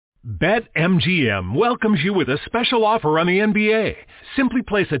BetMGM welcomes you with a special offer on the NBA. Simply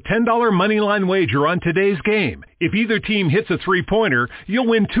place a $10 moneyline wager on today's game. If either team hits a three-pointer, you'll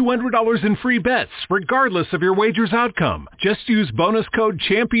win $200 in free bets, regardless of your wager's outcome. Just use bonus code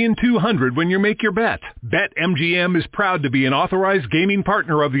CHAMPION200 when you make your bet. BetMGM is proud to be an authorized gaming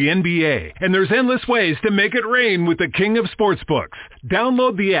partner of the NBA, and there's endless ways to make it rain with the king of sportsbooks.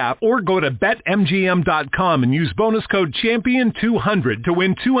 Download the app or go to BetMGM.com and use bonus code CHAMPION200 to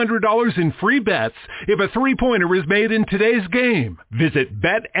win $200 in free bets if a three-pointer is made in today's game. Visit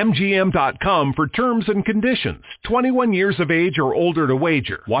BetMGM.com for terms and conditions. 21 years of age or older to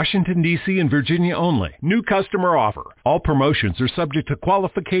wager. Washington, D.C. and Virginia only. New customer offer. All promotions are subject to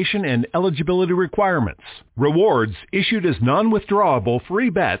qualification and eligibility requirements. Rewards issued as non-withdrawable free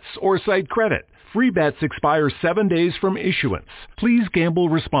bets or site credit. Free bets expire 7 days from issuance. Please gamble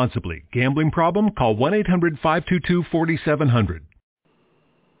responsibly. Gambling problem? Call 1-800-522-4700.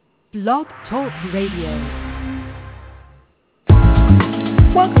 Blog Talk Radio.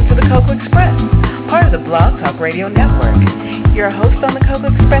 Welcome to the Cocoa Express, part of the Blog Talk Radio Network. Your host on the Cocoa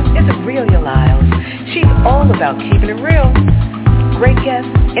Express is Aurelia Lyles. She's all about keeping it real. Great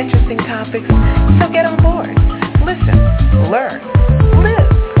guests, interesting topics, so get on board. Listen, learn, live.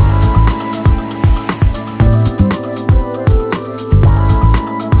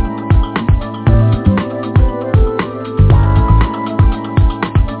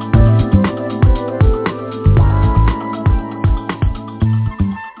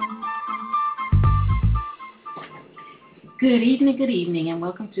 Good evening, and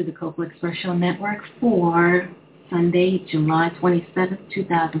welcome to the Cocoa Express Show Network for Sunday, July 27th,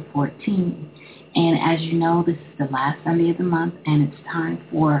 2014. And as you know, this is the last Sunday of the month, and it's time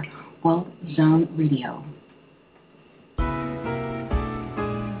for WealthZone Radio.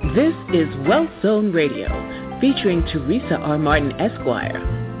 This is WealthZone Radio, featuring Teresa R. Martin, Esquire,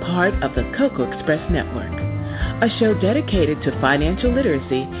 part of the Cocoa Express Network, a show dedicated to financial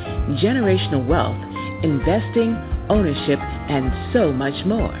literacy, generational wealth, investing, ownership, and so much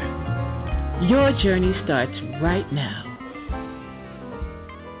more. Your journey starts right now.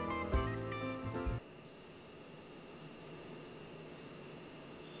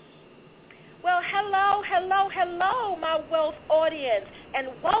 Well, hello, my wealth audience, and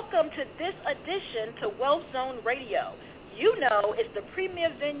welcome to this edition to WealthZone Radio. You know it's the premier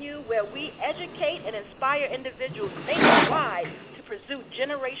venue where we educate and inspire individuals nationwide to pursue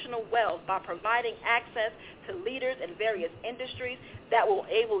generational wealth by providing access to leaders in various industries that will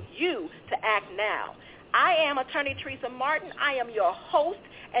enable you to act now. I am Attorney Teresa Martin. I am your host,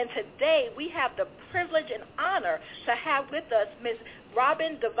 and today we have the privilege and honor to have with us Ms.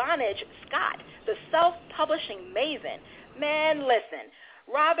 Robin Devanage Scott, the self-publishing maven. Man, listen.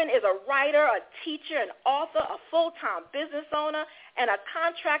 Robin is a writer, a teacher, an author, a full-time business owner, and a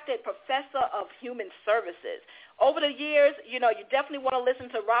contracted professor of human services. Over the years, you definitely want to listen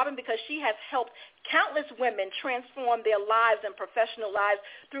to Robin because she has helped countless women transform their lives and professional lives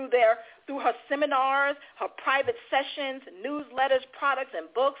through her seminars, her private sessions, newsletters, products, and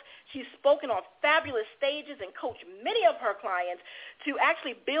books. She's spoken on fabulous stages and coached many of her clients to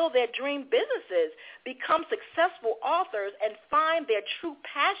actually build their dream businesses, become successful authors, and find their true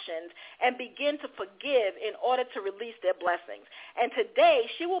passions and begin to forgive in order to release their blessings. And today,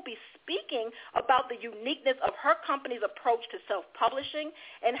 she will be speaking about the uniqueness of her company's approach to self-publishing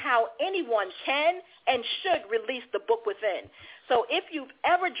and how anyone can and should release the book within. So if you've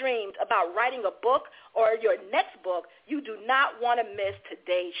ever dreamed about writing a book or your next book, you do not want to miss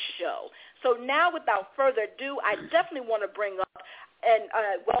today's show. So now, without further ado, I definitely want to bring up and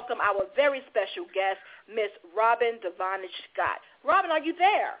welcome our very special guest, Miss Robin Devanage Scott. Robin, are you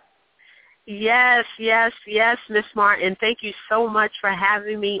there? Yes, Miss Martin. Thank you so much for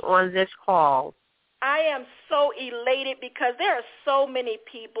having me on this call. I am so elated because there are so many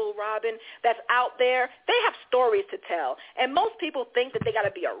people, Robin, that's out there. They have stories to tell. And most people think that they got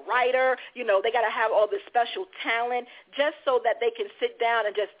to be a writer, they got to have all this special talent just so that they can sit down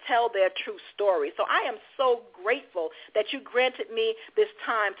and just tell their true story. So I am so grateful that you granted me this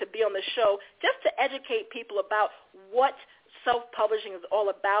time to be on the show just to educate people about what self-publishing is all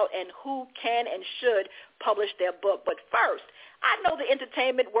about and who can and should publish their book. But first, I know the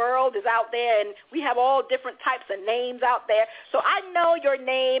entertainment world is out there, and we have all different types of names out there. So I know your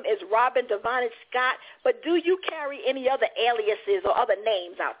name is Robin Devanage Scott, but do you carry any other aliases or other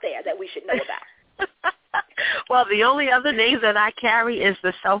names out there that we should know about? Well, the only other name that I carry is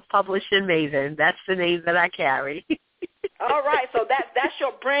the self-publishing maven. That's the name that I carry. All right, so that's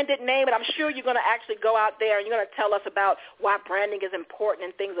your branded name, and I'm sure you're going to actually go out there and you're going to tell us about why branding is important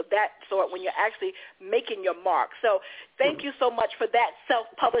and things of that sort when you're actually making your mark. So thank you so much for that,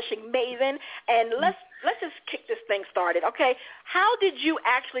 self-publishing maven, and let's just kick this thing started, okay? How did you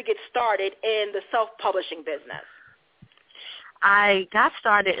actually get started in the self-publishing business? I got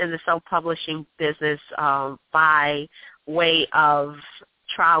started in the self-publishing business by way of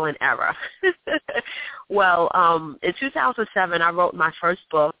trial and error. Well, in 2007, I wrote my first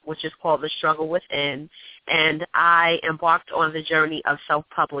book, which is called The Struggle Within, and I embarked on the journey of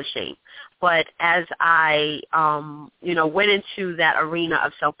self-publishing. But as I, went into that arena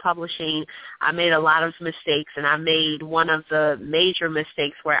of self-publishing, I made a lot of mistakes, and I made one of the major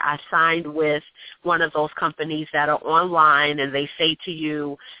mistakes where I signed with one of those companies that are online, and they say to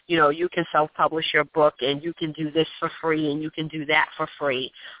you, you can self-publish your book, and you can do this for free, and you can do that for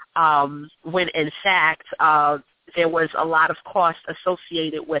free. When in fact, there was a lot of cost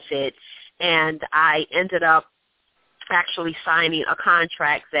associated with it, and I ended up actually signing a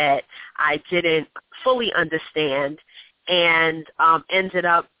contract that I didn't fully understand, and ended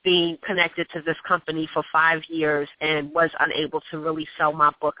up being connected to this company for 5 years and was unable to really sell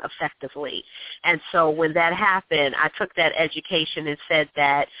my book effectively. And so when that happened, I took that education and said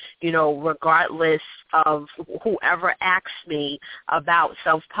that, regardless of whoever asks me about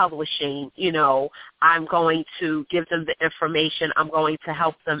self-publishing, I'm going to give them the information. I'm going to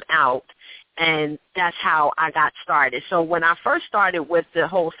help them out. And that's how I got started. So when I first started with the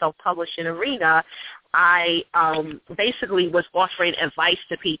whole self-publishing arena, I basically was offering advice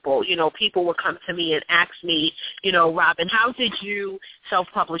to people. People would come to me and ask me, Robin, how did you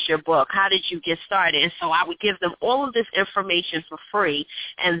self-publish your book? How did you get started? And so I would give them all of this information for free,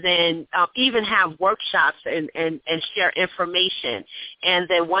 and then even have workshops and share information. And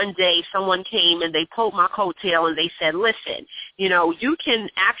then one day someone came and they pulled my coattail and they said, listen, you can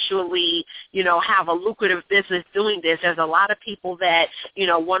actually, have a lucrative business doing this. There's a lot of people that,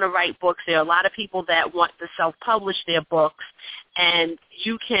 want to write books. There are a lot of people that want to self-publish their books, and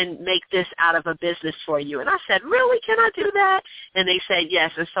you can make this out of a business for you. And I said, really? Can I do that? And they said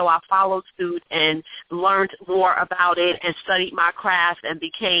yes. And so I followed suit and learned more about it and studied my craft and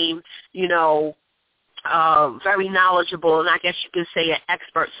became, very knowledgeable, and I guess you could say an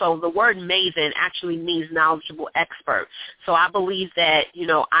expert. So the word maven actually means knowledgeable expert. So I believe that,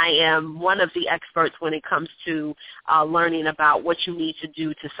 I am one of the experts when it comes to learning about what you need to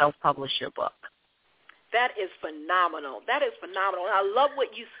do to self-publish your book. That is phenomenal. That is phenomenal. And I love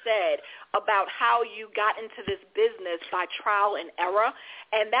what you said about how you got into this business by trial and error.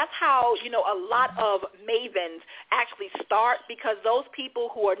 And that's how, a lot of mavens actually start, because those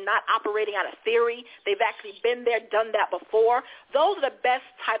people who are not operating out of theory, they've actually been there, done that before. Those are the best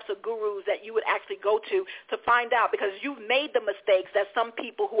types of gurus that you would actually go to find out, because you've made the mistakes that some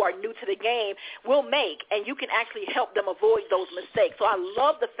people who are new to the game will make, and you can actually help them avoid those mistakes. So I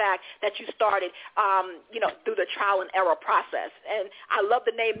love the fact that you started, through the trial and error process. And I love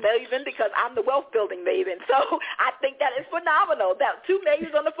the name Maven because I'm the wealth building maven. So I think that is phenomenal. That two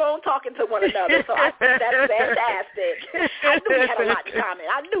mavens on the phone talking to one another. So I think that's fantastic. I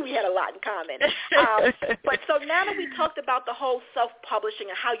knew we had a lot in common. But so now that we talked about the whole self-publishing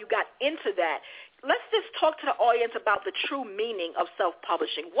and how you got into that, let's just talk to the audience about the true meaning of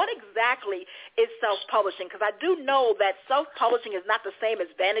self-publishing. What exactly is self-publishing? Because I do know that self-publishing is not the same as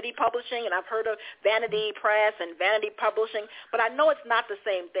vanity publishing, and I've heard of vanity press and vanity publishing, but I know it's not the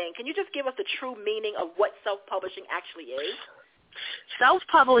same thing. Can you just give us the true meaning of what self-publishing actually is?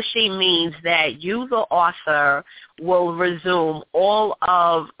 Self-publishing means that you, the author, will resume all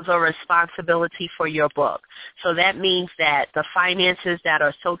of the responsibility for your book. So that means that the finances that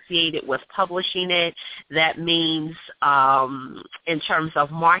are associated with publishing it, that means in terms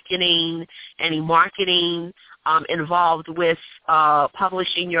of marketing, any marketing involved with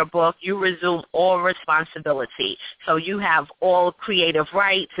publishing your book, you resume all responsibility. So you have all creative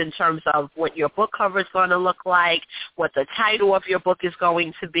rights in terms of what your book cover is going to look like, what the title of your book is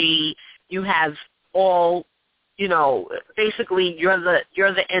going to be. You have all, basically you're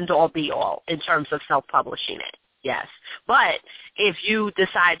the end-all be-all in terms of self-publishing it. Yes. But if you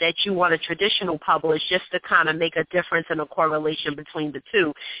decide that you want a traditional publish, just to kind of make a difference and a correlation between the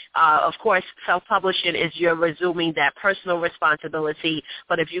two, of course, self-publishing is you're resuming that personal responsibility.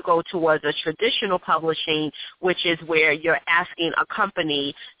 But if you go towards a traditional publishing, which is where you're asking a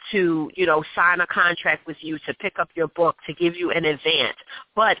company to, sign a contract with you to pick up your book, to give you an advance.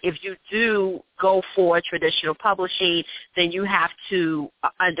 But if you do go for traditional publishing, then you have to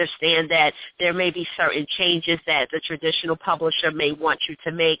understand that there may be certain changes that the traditional publisher publisher may want you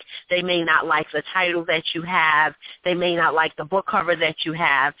to make. They may not like the title that you have. They may not like the book cover that you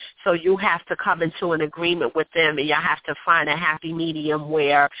have. So you have to come into an agreement with them, and y'all have to find a happy medium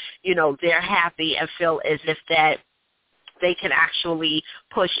where, they're happy and feel as if that they can actually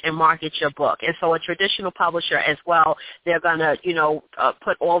push and market your book. And so a traditional publisher as well, they're going to,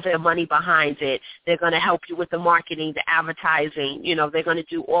 put all their money behind it. They're going to help you with the marketing, the advertising. They're going to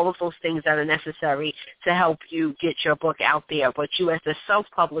do all of those things that are necessary to help you get your book out there. But you as the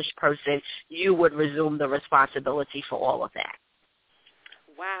self-published person, you would resume the responsibility for all of that.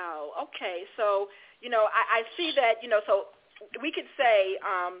 Wow. Okay. So, I see that, so we could say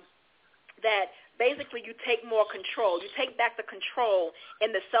that basically you take more control. You take back the control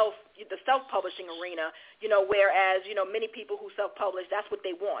in the self-publishing arena, whereas, many people who self-publish, that's what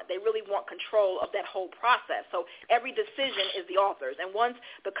they want. They really want control of that whole process. So every decision is the author's. And once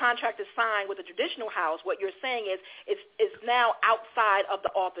the contract is signed with a traditional house, what you're saying is it's now outside of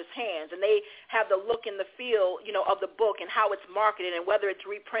the author's hands, and they have the look and the feel, of the book and how it's marketed and whether it's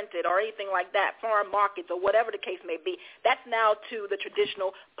reprinted or anything like that, foreign markets or whatever the case may be. That's now to the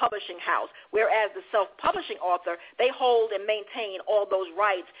traditional publishing house, whereas the self-publishing author, they hold and maintain all those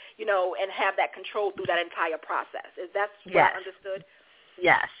rights, and have that control through that entire process. Is that what I understood?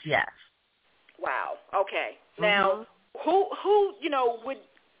 Yes. Wow. Okay. Now, who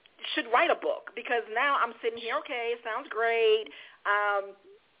should write a book? Because now I'm sitting here, okay, it sounds great.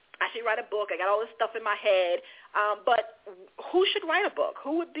 I should write a book. I got all this stuff in my head. But who should write a book?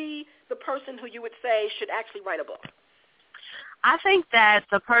 Who would be the person who you would say should actually write a book? I think that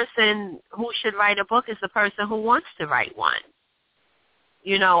the person who should write a book is the person who wants to write one.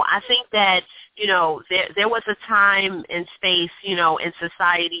 I think that, there was a time and space, in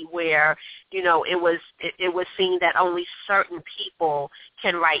society where, it was seen that only certain people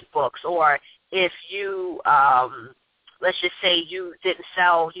can write books, or if you, let's just say you didn't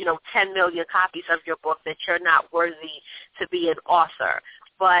sell, 10 million copies of your book, that you're not worthy to be an author.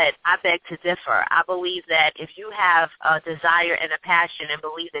 But I beg to differ. I believe that if you have a desire and a passion and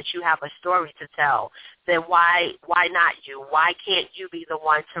believe that you have a story to tell, then why not you? Why can't you be the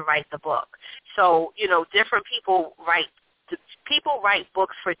one to write the book? So, different people write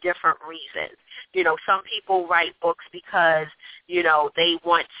books for different reasons. Some people write books because, they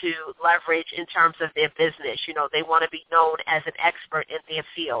want to leverage in terms of their business. They want to be known as an expert in their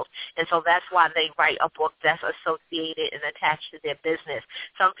field. And so that's why they write a book that's associated and attached to their business.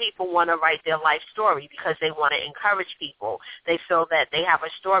 Some people want to write their life story because they want to encourage people. They feel that they have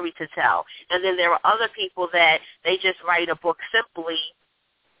a story to tell. And then there are other people that they just write a book simply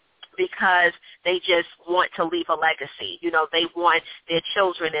because they just want to leave a legacy. They want their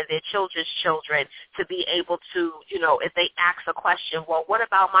children and their children's children to be able to, if they ask a question, well, what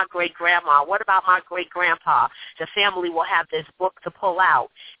about my great-grandma? What about my great-grandpa? The family will have this book to pull out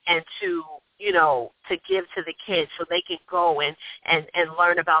and to give to the kids so they can go and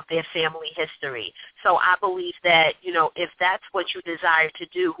learn about their family history. So I believe that, if that's what you desire to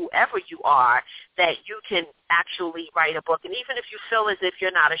do, whoever you are, that you can actually write a book. And even if you feel as if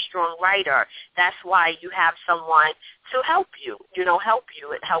you're not a strong writer, that's why you have someone to help you, help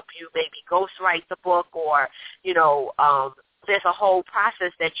you maybe ghostwrite the book, or, there's a whole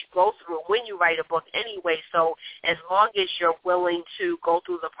process that you go through when you write a book anyway. So as long as you're willing to go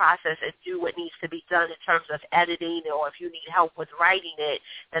through the process and do what needs to be done in terms of editing, or if you need help with writing it,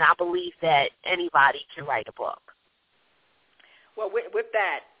 then I believe that anybody can write a book. Well, with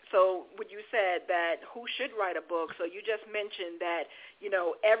that, so when you said that who should write a book, so you just mentioned that,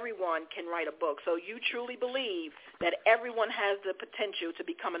 everyone can write a book. So you truly believe that everyone has the potential to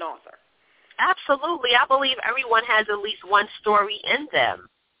become an author? Absolutely. I believe everyone has at least one story in them.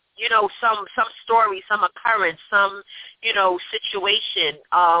 Some story, some occurrence, some, situation.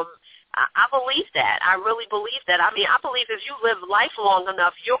 I believe that. I really believe that. I believe if you live life long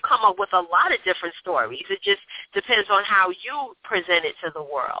enough, you'll come up with a lot of different stories. It just depends on how you present it to the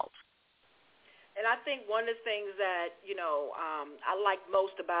world. And I think one of the things that, I like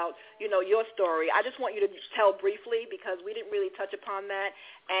most about, your story, I just want you to tell briefly, because we didn't really touch upon that.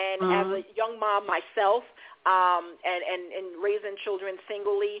 And as a young mom myself, and raising children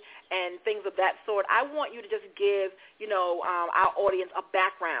singly and things of that sort, I want you to just give, our audience a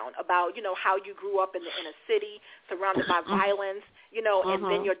background about, how you grew up in a city surrounded by violence, and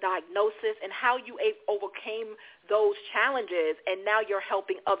then your diagnosis and how you overcame those challenges, and now you're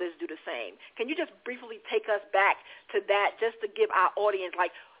helping others do the same. Can you just briefly take us back to that, just to give our audience,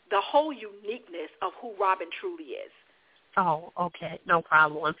 like, the whole uniqueness of who Robin truly is? Oh, okay, no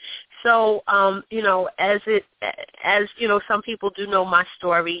problem. So, as some people do know my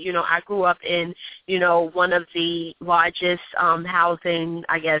story, I grew up in, one of the largest housing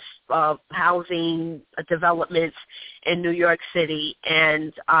developments in New York City,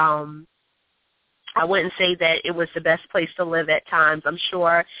 and I wouldn't say that it was the best place to live at times. I'm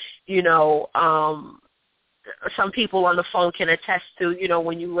sure, some people on the phone can attest to,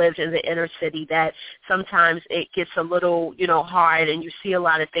 when you live in the inner city, that sometimes it gets a little, hard, and you see a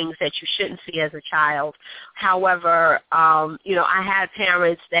lot of things that you shouldn't see as a child. However, I had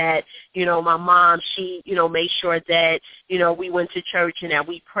parents that, my mom, she, made sure that, we went to church and that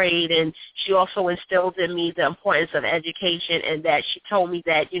we prayed, and she also instilled in me the importance of education, and that she told me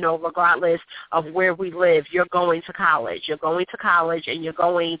that, regardless of where we live, you're going to college. You're going to college, and you're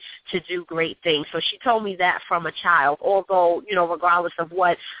going to do great things. So she told me that from a child, although, regardless of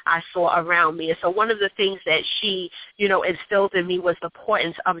what I saw around me. And so one of the things that she, instilled in me was the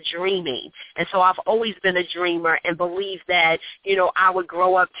importance of dreaming. And so I've always been a dreamer and believed that, I would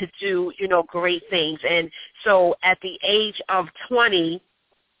grow up to do, great things. And so at the age of 20,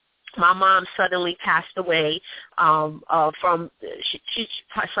 my mom suddenly passed away she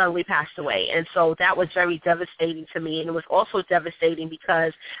suddenly passed away. And so that was very devastating to me. And it was also devastating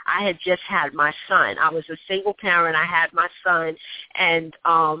because I had just had my son. I was a single parent. I had my son. And,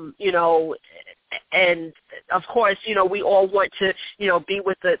 and of course, we all want to, be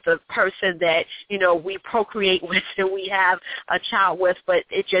with the person that, we procreate with and we have a child with, but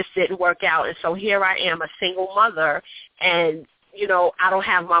it just didn't work out. And so here I am, a single mother, and I don't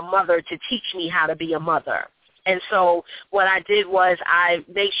have my mother to teach me how to be a mother. And so what I did was I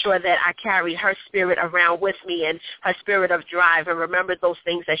made sure that I carried her spirit around with me, and her spirit of drive, and remembered those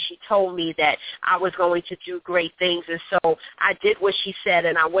things that she told me, that I was going to do great things. And so I did what she said,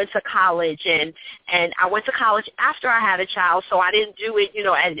 and I went to college, and I went to college after I had a child. So I didn't do it,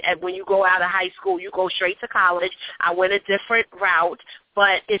 and when you go out of high school, you go straight to college. I went a different route,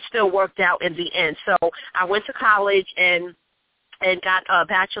 but it still worked out in the end. So I went to college and got a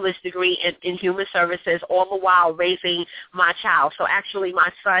bachelor's degree in human services, all the while raising my child. So actually my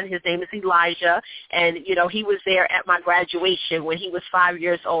son, his name is Elijah, and, he was there at my graduation when he was 5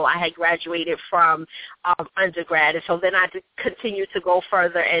 years old. I had graduated from undergrad, and so then I continued to go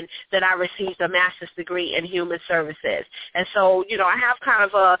further, and then I received a master's degree in human services. And so, I have kind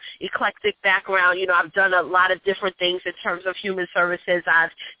of a eclectic background. I've done a lot of different things in terms of human services. I've,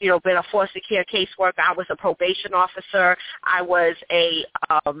 been a foster care caseworker. I was a probation officer. I was a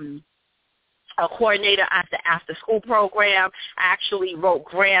coordinator at the after-school program. I actually wrote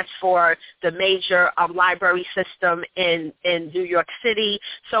grants for the major library system in New York City.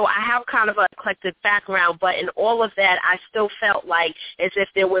 So I have kind of an eclectic background, but in all of that, I still felt like as if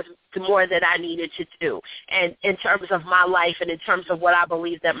there was more that I needed to do, and in terms of my life and in terms of what I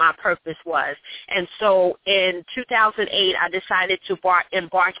believed that my purpose was. And so in 2008, I decided to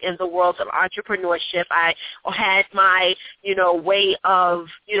embark in the world of entrepreneurship. I had my, way of,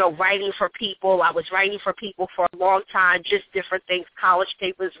 writing for people. I was writing for people for a long time, just different things, college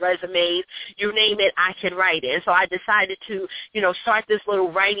papers, resumes, you name it, I can write it. And so I decided to, start this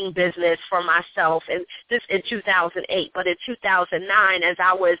little writing business for myself, and this in 2008. But in 2009, as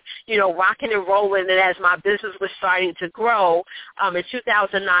I was, rocking and rolling, and as my business was starting to grow, in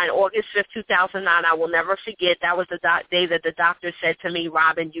 2009, August 5th, 2009, I will never forget, that was the day that the doctor said to me,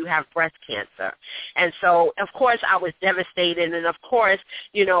 Robin, you have breast cancer. And so, of course, I was devastated, and of course,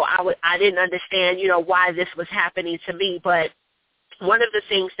 I didn't understand, why this was happening to me, but one of the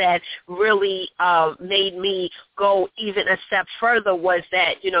things that really made me go even a step further was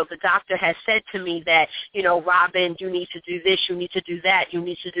that, the doctor had said to me that, Robin, you need to do this, you need to do that, you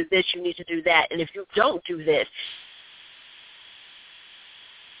need to do this, you need to do that. And if you don't do this,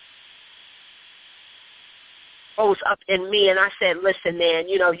 rose up in me, and I said, listen, man,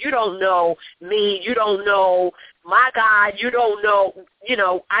 you don't know me, you don't know my God, you don't know,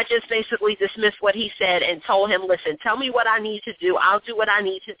 I just basically dismissed what he said and told him, listen, tell me what I need to do. I'll do what I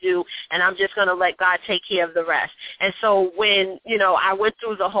need to do, and I'm just going to let God take care of the rest. And so when, I went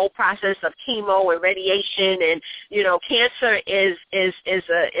through the whole process of chemo and radiation, and, cancer is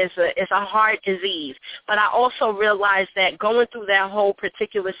a hard disease. But I also realized that going through that whole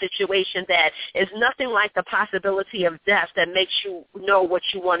particular situation, that is nothing like the possibility of death that makes you know what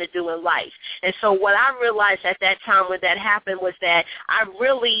you want to do in life. And so what I realized at that time when that happened was that I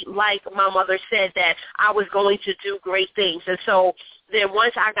really, like my mother said, that I was going to do great things. And so then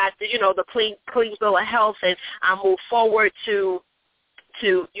once I got the clean bill of health, and I moved forward to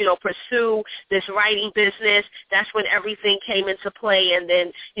to, pursue this writing business. That's when everything came into play. And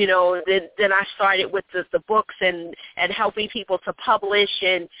then, then I started with the books and helping people to publish,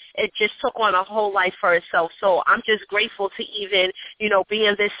 and it just took on a whole life for itself. So I'm just grateful to even, be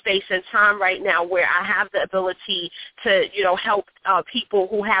in this space and time right now where I have the ability to, help people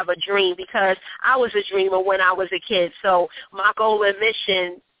who have a dream, because I was a dreamer when I was a kid. So my goal and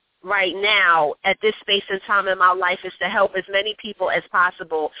mission right now at this space and time in my life is to help as many people as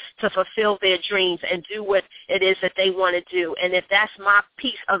possible to fulfill their dreams and do what it is that they want to do. And if that's my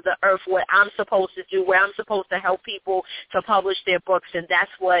piece of the earth, what I'm supposed to do, where I'm supposed to help people to publish their books, and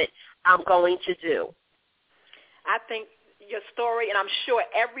that's what I'm going to do. I think your story, and I'm sure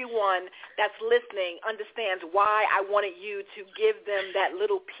everyone that's listening understands why I wanted you to give them that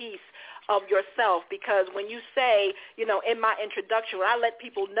little piece of yourself, because when you say, in my introduction, when I let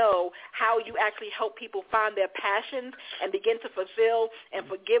people know how you actually help people find their passions and begin to fulfill and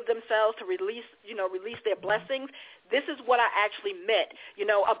forgive themselves, to release their blessings, this is what I actually meant,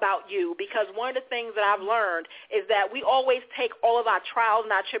 about you, because one of the things that I've learned is that we always take all of our trials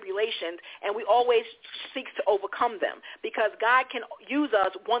and our tribulations, and we always seek to overcome them, because God can use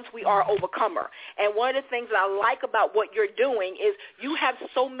us once we are overcomer. And one of the things that I like about what you're doing is you have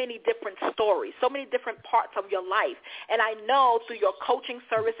so many different stories, so many different parts of your life. And I know through your coaching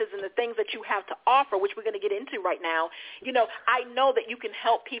services and the things that you have to offer, which we're going to get into right now, I know that you can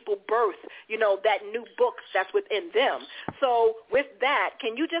help people birth, that new book that's within them. So with that,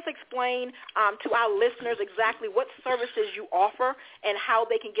 can you just explain to our listeners exactly what services you offer and how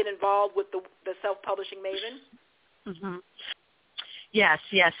they can get involved with the Self-Publishing Maven? Mm-hmm. Yes,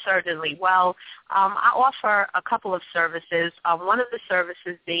 certainly. Well, I offer a couple of services. One of the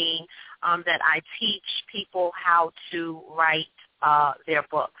services being that I teach people how to write their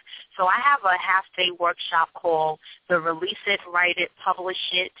book. So I have a half-day workshop called the Release It, Write It, Publish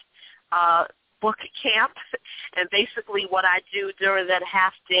It book camp. And basically what I do during that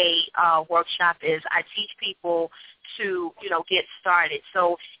half-day workshop is I teach people to, get started.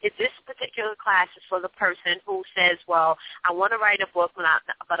 So if this particular class is for the person who says, well, I want to write a book,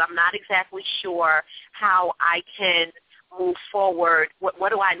 but I'm not exactly sure how I can move forward. What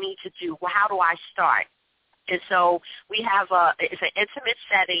do I need to do? Well, how do I start? And so we have it's an intimate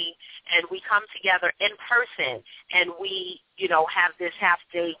setting, and we come together in person, and we, have this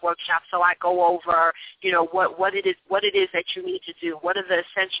half-day workshop. So I go over, what it is that you need to do. What are the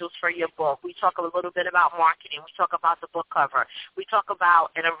essentials for your book? We talk a little bit about marketing. We talk about the book cover. We talk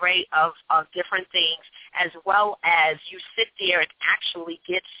about an array of different things, as well as you sit there and actually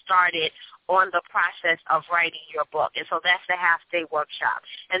get started on the process of writing your book. And so that's the half-day workshop.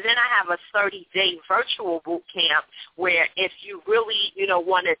 And then I have a 30-day virtual boot camp where if you really,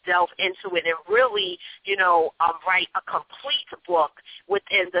 want to delve into it and really, write a complete book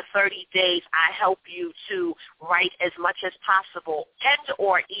within the 30 days, I help you to write as much as possible and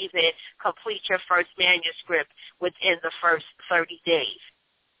or even complete your first manuscript within the first 30 days.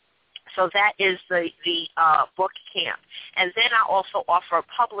 So that is the book camp. And then I also offer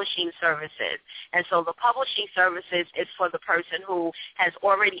publishing services. And so the publishing services is for the person who has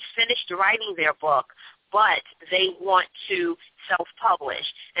already finished writing their book, but they want to self-publish.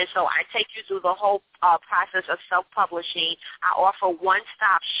 And so I take you through the whole process of self-publishing. I offer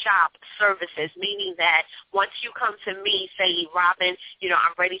one-stop shop services, meaning that once you come to me, say, Robin,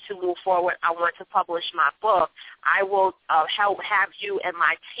 I'm ready to move forward, I want to publish my book, I will have you and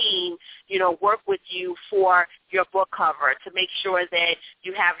my team, work with you for your book cover, to make sure that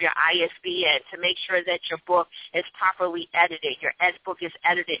you have your ISBN, to make sure that your book is properly edited, your book is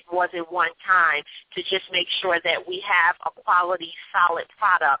edited more than one time, to just make sure that we have a quality, solid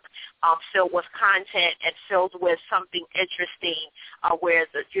product filled with content and filled with something interesting where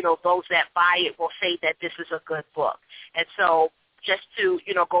those that buy it will say that this is a good book. And so just to,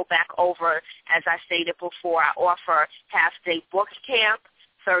 go back over, as I stated before, I offer half-day book camp,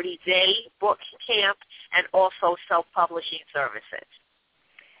 30-day book camp, and also self-publishing services.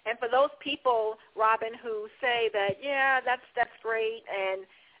 And for those people, Robin, who say that, that's great, and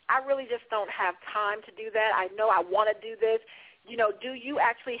I really just don't have time to do that. I know I want to do this. Do you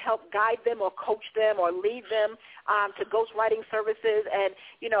actually help guide them or coach them or lead them to ghostwriting services? And,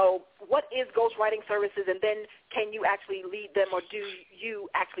 what is ghostwriting services? And then can you actually lead them, or do you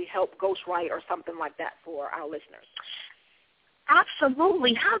actually help ghostwrite or something like that for our listeners?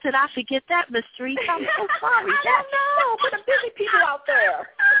 Absolutely. How did I forget that, Ms. Street? I'm so sorry. I don't know. For the busy people out there.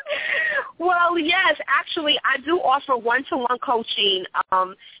 Well, yes, actually, I do offer one-to-one coaching.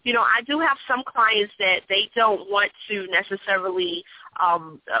 I do have some clients that they don't want to necessarily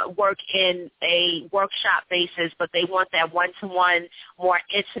work in a workshop basis, but they want that one-to-one, more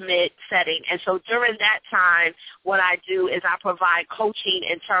intimate setting. And so during that time, what I do is I provide coaching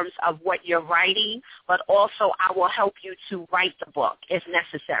in terms of what you're writing, but also I will help you to write the book if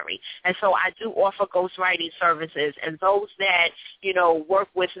necessary. And so I do offer ghostwriting services, and those that, work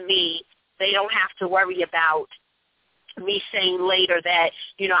with me, they don't have to worry about me saying later that,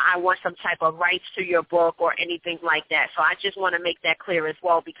 I want some type of rights to your book or anything like that. So I just want to make that clear as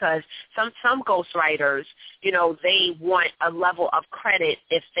well, because some ghostwriters, they want a level of credit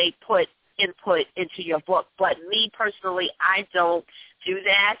if they put input into your book. But me personally, I don't do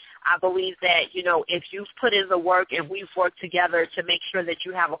that. I believe that, if you've put in the work and we've worked together to make sure that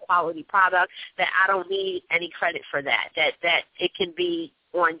you have a quality product, that I don't need any credit for that it can be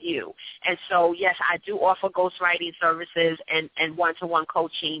on you. And so, yes, I do offer ghostwriting services and one-to-one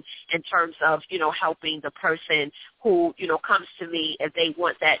coaching in terms of, helping the person who, comes to me. If they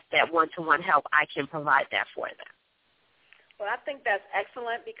want that one-to-one help, I can provide that for them. Well, I think that's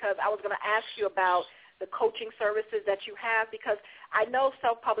excellent, because I was going to ask you about the coaching services that you have, because I know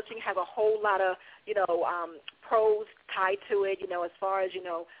self-publishing has a whole lot of, pros tied to it, as far as,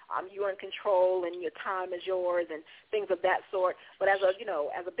 you're in control and your time is yours and things of that sort. But as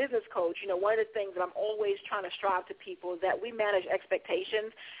a business coach, one of the things that I'm always trying to strive to people is that we manage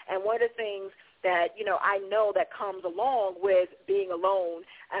expectations. And one of the things that, I know that comes along with being alone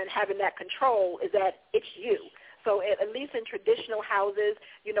and having that control is that it's you. So at least in traditional houses,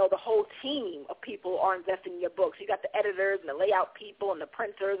 the whole team of people are investing in your books. You got the editors and the layout people and the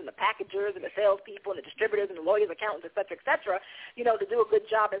printers and the packagers and the salespeople and the distributors and the lawyers, accountants, et cetera, to do a good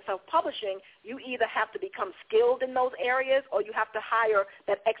job in self-publishing, you either have to become skilled in those areas or you have to hire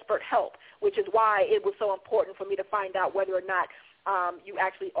that expert help, which is why it was so important for me to find out whether or not you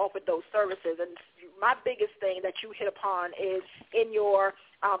actually offered those services. And my biggest thing that you hit upon is in your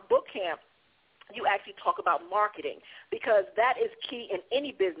book camp, you actually talk about marketing, because that is key in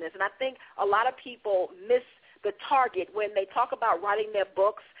any business. And I think a lot of people miss the target when they talk about writing their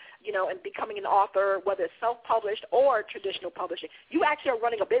books, and becoming an author, whether it's self-published or traditional publishing. You actually are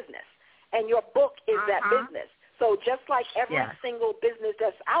running a business, and your book is that business. So just like every single business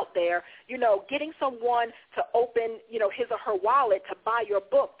that's out there, getting someone to open, his or her wallet to buy your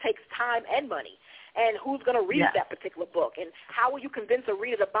book takes time and money. And who's going to read that particular book? And how will you convince a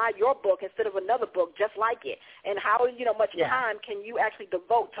reader to buy your book instead of another book just like it? And how, much time can you actually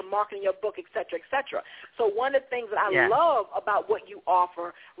devote to marketing your book, et cetera, et cetera? So one of the things that I love about what you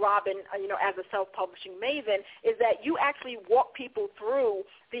offer, Robin, as a self-publishing maven, is that you actually walk people through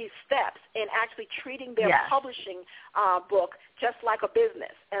these steps in actually treating their publishing book just like a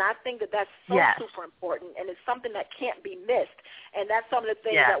business. And I think that that's so super important, and it's something that can't be missed. And that's some of the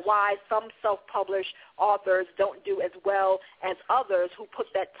things that why some self-published authors don't do as well as others who put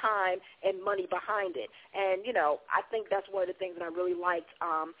that time and money behind it. And, I think that's one of the things that I really liked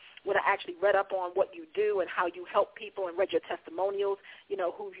when I actually read up on what you do and how you help people and read your testimonials,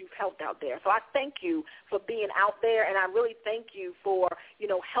 who you've helped out there. So I thank you for being out there, and I really thank you for,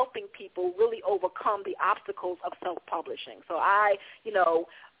 helping people really overcome the obstacles of self-publishing. So I,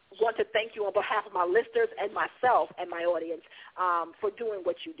 want to thank you on behalf of my listeners and myself and my audience for doing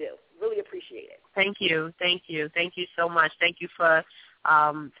what you do. Really appreciate it. Thank you. Thank you. Thank you so much. Thank you for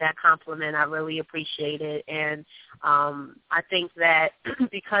that compliment. I really appreciate it. And I think that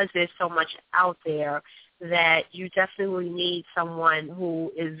because there's so much out there, that you definitely need someone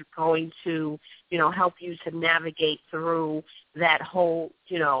who is going to, help you to navigate through that whole,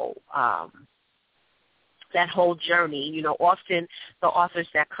 that whole journey. Often the authors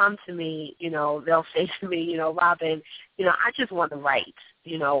that come to me, they'll say to me, Robin, I just want to write.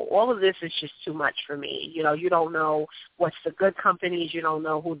 All of this is just too much for me. You don't know what's the good companies. You don't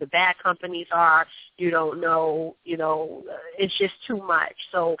know who the bad companies are. You don't know, it's just too much.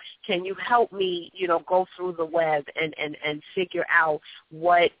 So can you help me, go through the web and figure out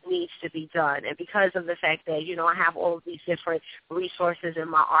what needs to be done? And because of the fact that, I have all of these different resources in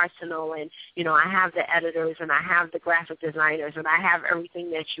my arsenal, and, I have the editors and I have the graphic designers and I have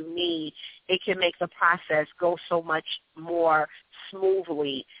everything that you need, it can make the process go so much more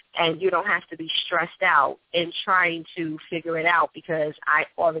smoothly, and you don't have to be stressed out in trying to figure it out, because I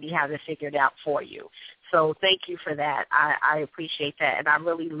already have it figured out for you. So thank you for that. I appreciate that, and I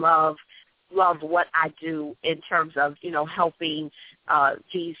really love what I do in terms of, helping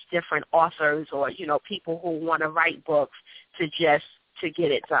these different authors or, people who want to write books to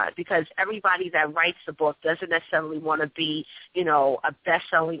get it done, because everybody that writes the book doesn't necessarily want to be, a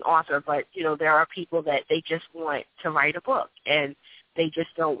best-selling author, but, there are people that they just want to write a book, and they just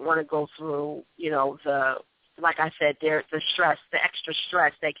don't want to go through, the like I said, the extra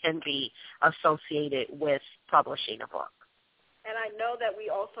stress that can be associated with publishing a book. And I know that we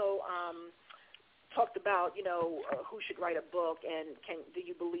also talked about, who should write a book and do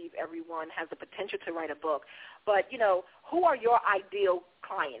you believe everyone has the potential to write a book? But, who are your ideal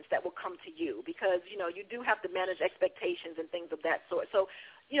clients that will come to you? Because, you do have to manage expectations and things of that sort. So,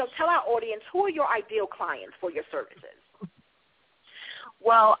 tell our audience, who are your ideal clients for your services?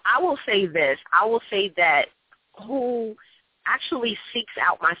 Well, I will say this. I will say that who actually seeks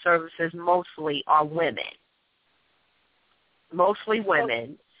out my services mostly are women. Mostly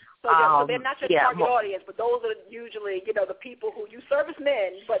women. So they're not your target audience, but those are usually, the people who you service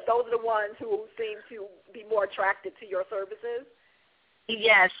men, but those are the ones who seem to be more attracted to your services?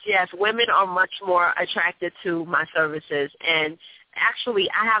 Yes. Women are much more attracted to my services. And actually,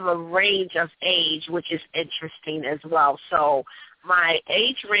 I have a range of age, which is interesting as well. So my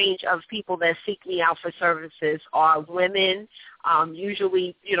age range of people that seek me out for services are women,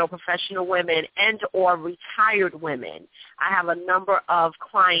 usually, professional women and or retired women. I have a number of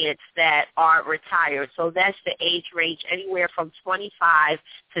clients that are retired. So that's the age range anywhere from 25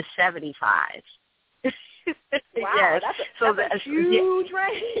 to 75. Wow, yes. that's a huge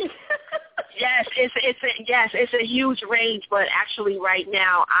range. Yes, it's a huge range, but actually right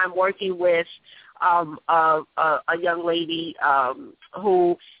now I'm working with a young lady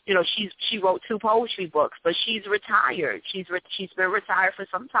who, she wrote 2 poetry books, but she's retired. She's been retired for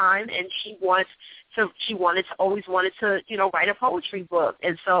some time, and she always wanted to write a poetry book.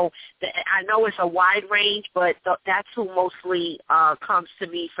 And so I know it's a wide range, but that's who mostly comes to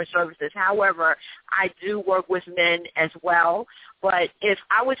me for services. However, I do work with men as well. But if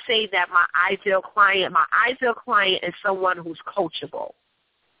I would say that my ideal client is someone who's coachable.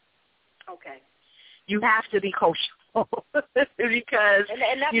 Okay. You have to be coachable because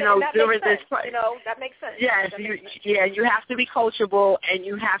during this, that makes sense. Yes, you have to be coachable, and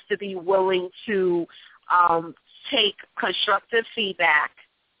you have to be willing to take constructive feedback,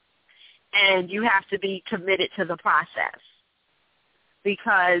 and you have to be committed to the process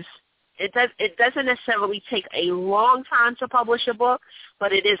because it doesn't necessarily take a long time to publish a book,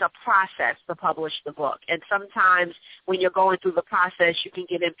 but it is a process to publish the book. And sometimes when you're going through the process, you can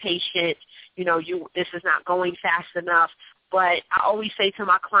get impatient. This is not going fast enough. But I always say to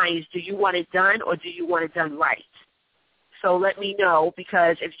my clients, do you want it done or do you want it done right? So let me know,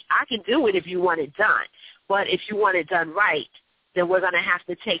 because if I can do it if you want it done. But if you want it done right, then we're going to have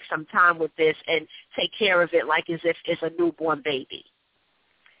to take some time with this and take care of it like as if it's a newborn baby.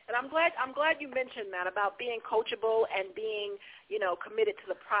 And I'm glad you mentioned that about being coachable and being, committed to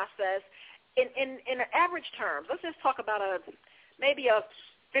the process. In average terms, let's just talk about maybe a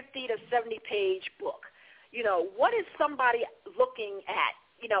 50 to 70 page book. What is somebody looking at,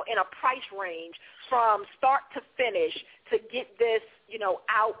 in a price range from start to finish to get this,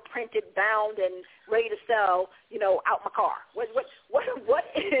 out, printed, bound, and ready to sell, out my car? What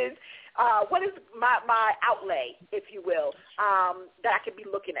is my outlay, if you will, that I could be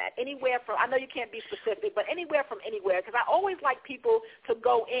looking at? Anywhere from, I know you can't be specific, but anywhere from anywhere, because I always like people to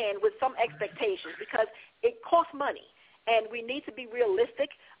go in with some expectations because it costs money. And we need to be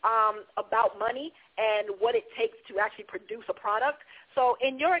realistic about money and what it takes to actually produce a product. So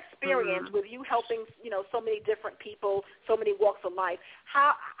in your experience with you helping, so many different people, so many walks of life,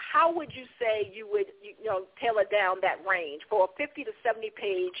 how would you say you would, tailor down that range for a 50 to 70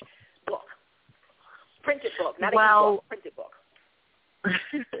 page book, printed book, not a book, printed book?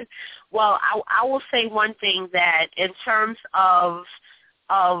 Well, I will say one thing, that in terms of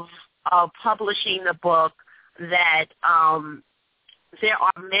publishing the book, that there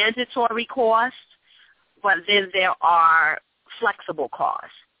are mandatory costs, but then there are flexible costs.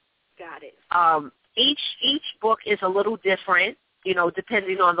 Got it. Each book is a little different,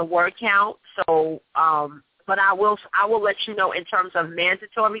 depending on the word count. So, but I will let you know in terms of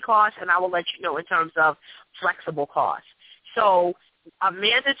mandatory costs, and I will let you know in terms of flexible costs. So a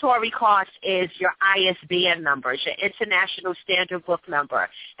mandatory cost is your ISBN number, your International Standard Book Number,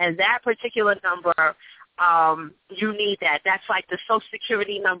 and that particular number, you need that. That's like the Social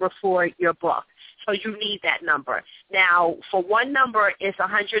Security number for your book. So you need that number. Now, for one number is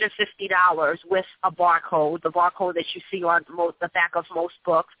 $150 with a barcode, the barcode that you see on the back of most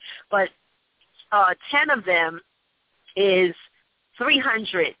books. But 10 of them is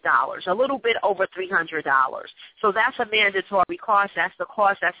 $300, a little bit over $300. So that's a mandatory cost. That's the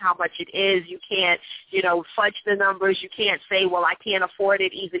cost. That's how much it is. You can't, fudge the numbers. You can't say, well, I can't afford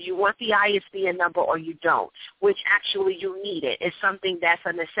it. Either you want the ISBN number or you don't, which actually you need it. It's something that's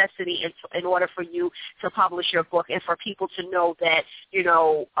a necessity in order for you to publish your book and for people to know that, you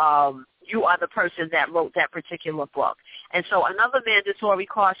you are the person that wrote that particular book. And so another mandatory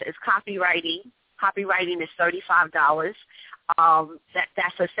cost is copywriting. Copywriting is $35.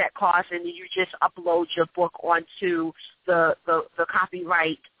 That's a set cost, and you just upload your book onto the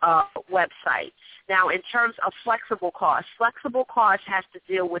copyright website. Now, in terms of flexible cost has to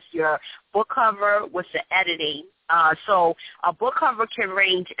deal with your book cover, with the editing. So a book cover can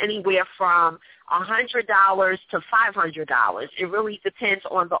range anywhere from $100 to $500. It really depends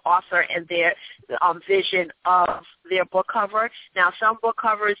on the author and their vision of their book cover. Now, some book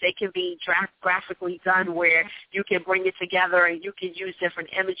covers, they can be graphically done where you can bring it together and you can use different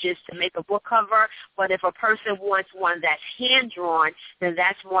images to make a book cover. But if a person wants one that's hand-drawn, then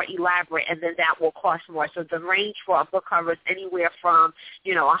that's more elaborate, and then that will cost more. So the range for a book cover is anywhere from,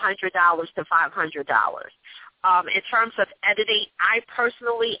 $100 to $500. In terms of editing, I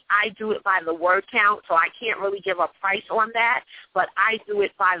do it by the word count, so I can't really give a price on that, but I do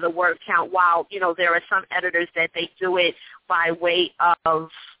it by the word count, while, there are some editors that they do it by way of,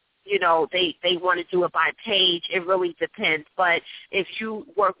 they want to do it by page. It really depends. But if you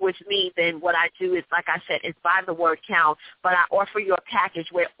work with me, then what I do is, like I said, it's by the word count, but I offer you a package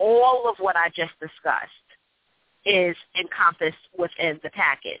where all of what I just discussed is encompassed within the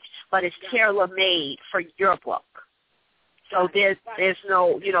package, but it's tailor-made for your book. So there's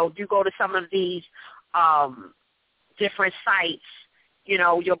no, you go to some of these different sites,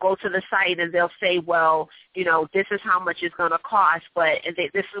 you'll go to the site and they'll say, well, this is how much it's going to cost, but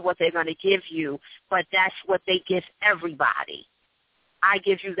this is what they're going to give you, but that's what they give everybody. I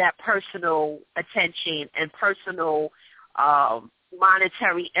give you that personal attention and personal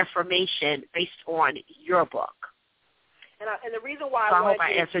monetary information based on your book. And the reason why I wanted hope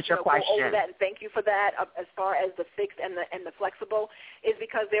I answered your go question. over that, and thank you for that, as far as the fixed and the flexible, is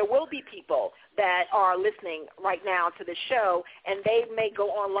because there will be people that are listening right now to the show, and they may go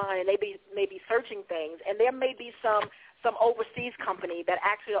online and they may be searching things, and there may be some overseas company that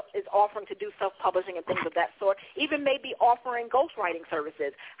actually is offering to do self-publishing and things of that sort, even may be offering ghostwriting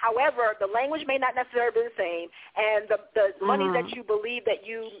services. However, the language may not necessarily be the same, and the money that you believe that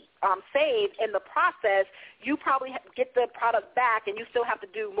you save in the process, you probably get the product back, and you still have to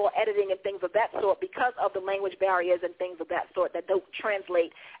do more editing and things of that sort because of the language barriers and things of that sort that don't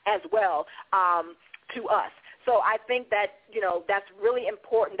translate as well to us. So I think that, that's really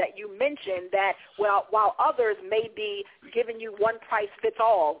important that you mentioned that while others may be giving you one price fits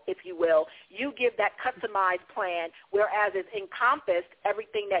all, if you will, you give that customized plan, whereas it's encompassed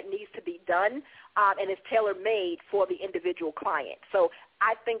everything that needs to be done and is tailor-made for the individual client. So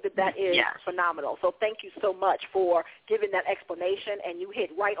I think that is phenomenal. So thank you so much for giving that explanation, and you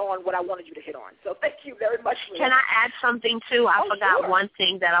hit right on what I wanted you to hit on. So thank you very much. Can I add something, too? I forgot one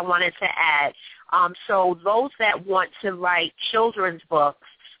thing that I wanted to add. So those that want to write children's books,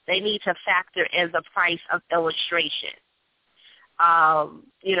 they need to factor in the price of illustration. I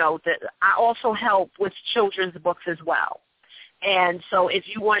also help with children's books as well. And so if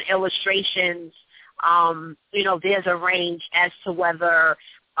you want illustrations, there's a range as to whether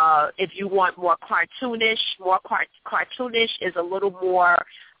if you want more cartoonish is a little more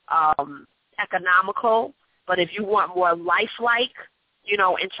economical. But if you want more lifelike,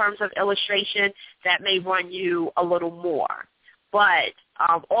 in terms of illustration, that may run you a little more. But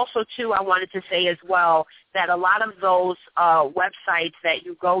also, too, I wanted to say as well that a lot of those websites that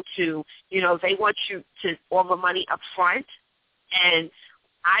you go to, they want you to offer money up front. And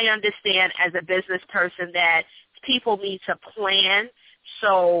I understand as a business person that people need to plan.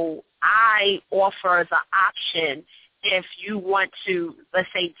 So I offer the option if you want to, let's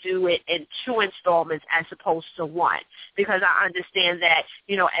say, do it in 2 installments as opposed to 1, because I understand that,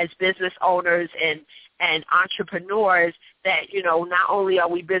 as business owners and entrepreneurs that, not only are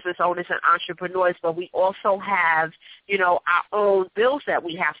we business owners and entrepreneurs, but we also have, our own bills that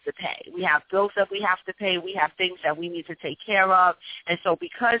we have to pay. We have bills that we have to pay. We have things that we need to take care of. And so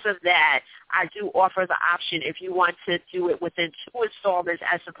because of that, I do offer the option if you want to do it within 2 installments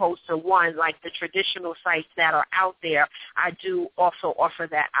as opposed to 1, like the traditional sites that are out there. I do also offer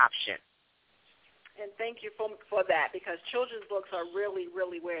that option. And thank you for that, because children's books are really,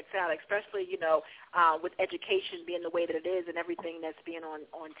 really where it's at, especially, with education being the way that it is and everything that's being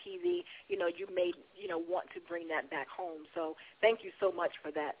on TV. You may, want to bring that back home. So thank you so much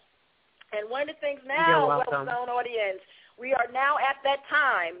for that. And one of the things now, WealthZone audience, we are now at that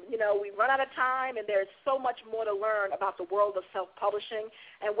time. We run out of time, and there's so much more to learn about the world of self-publishing.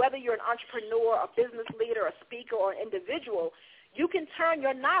 And whether you're an entrepreneur, a business leader, a speaker, or an individual, you can turn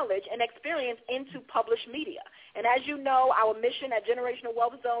your knowledge and experience into published media. And as you know, our mission at Generational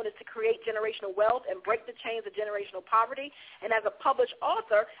Wealth Zone is to create generational wealth and break the chains of generational poverty. And as a published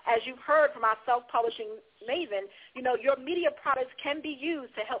author, as you've heard from our self-publishing maven, your media products can be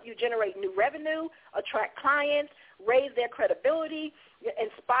used to help you generate new revenue, attract clients, raise their credibility,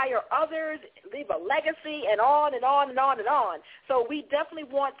 inspire others, leave a legacy, and on and on and on and on. So we definitely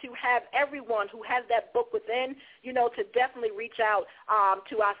want to have everyone who has that book within, to definitely reach out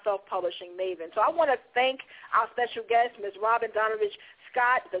to our self-publishing maven. So I want to thank our special guest, Ms. Robin Donovich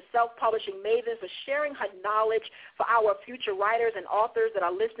Scott, the self-publishing maven, for sharing her knowledge for our future writers and authors that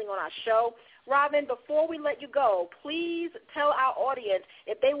are listening on our show. Robin, before we let you go, please tell our audience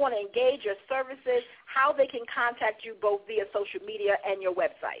if they want to engage your services, how they can contact you both via social media and your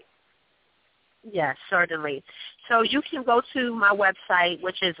website. Yes, certainly. So you can go to my website,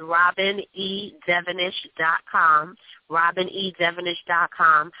 which is robinedevonish.com,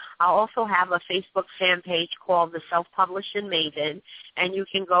 robinedevonish.com. I also have a Facebook fan page called The Self-Publishing Maven, and you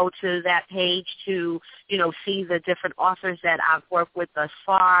can go to that page to, see the different authors that I've worked with thus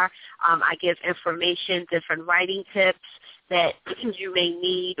far. I give information, different writing tips that you may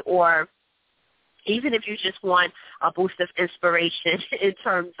need, or even if you just want a boost of inspiration in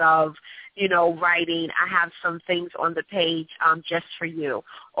terms of, writing, I have some things on the page just for you.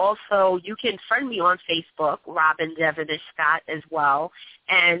 Also, you can friend me on Facebook, Robin Devonish Scott, as well.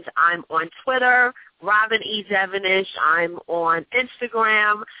 And I'm on Twitter, Robin E. Devonish. I'm on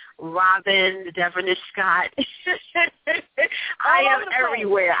Instagram, Robin Devonish Scott. I am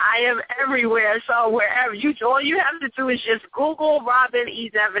everywhere. So wherever all you have to do is just Google Robin E.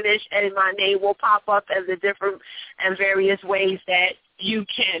 Devonish, and my name will pop up as the different and various ways that you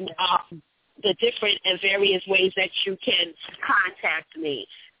can contact me.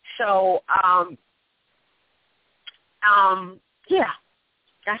 So, yeah.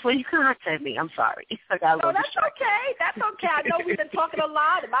 That's where you contact me. I'm sorry. That's okay. That's okay. I know we've been talking a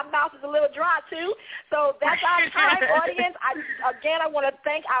lot, and my mouth is a little dry, too. So that's our time, audience. I want to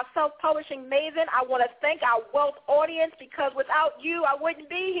thank our self-publishing maven. I want to thank our wealth audience, because without you, I wouldn't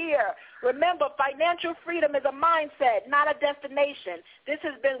be here. Remember, financial freedom is a mindset, not a destination. This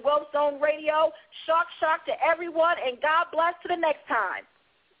has been WealthZone Radio. Shock to everyone, and God bless to the next time.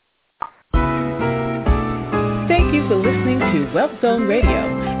 Thank you for listening to WealthZone Radio,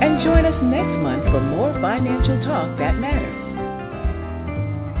 and join us next month for more financial talk that matters.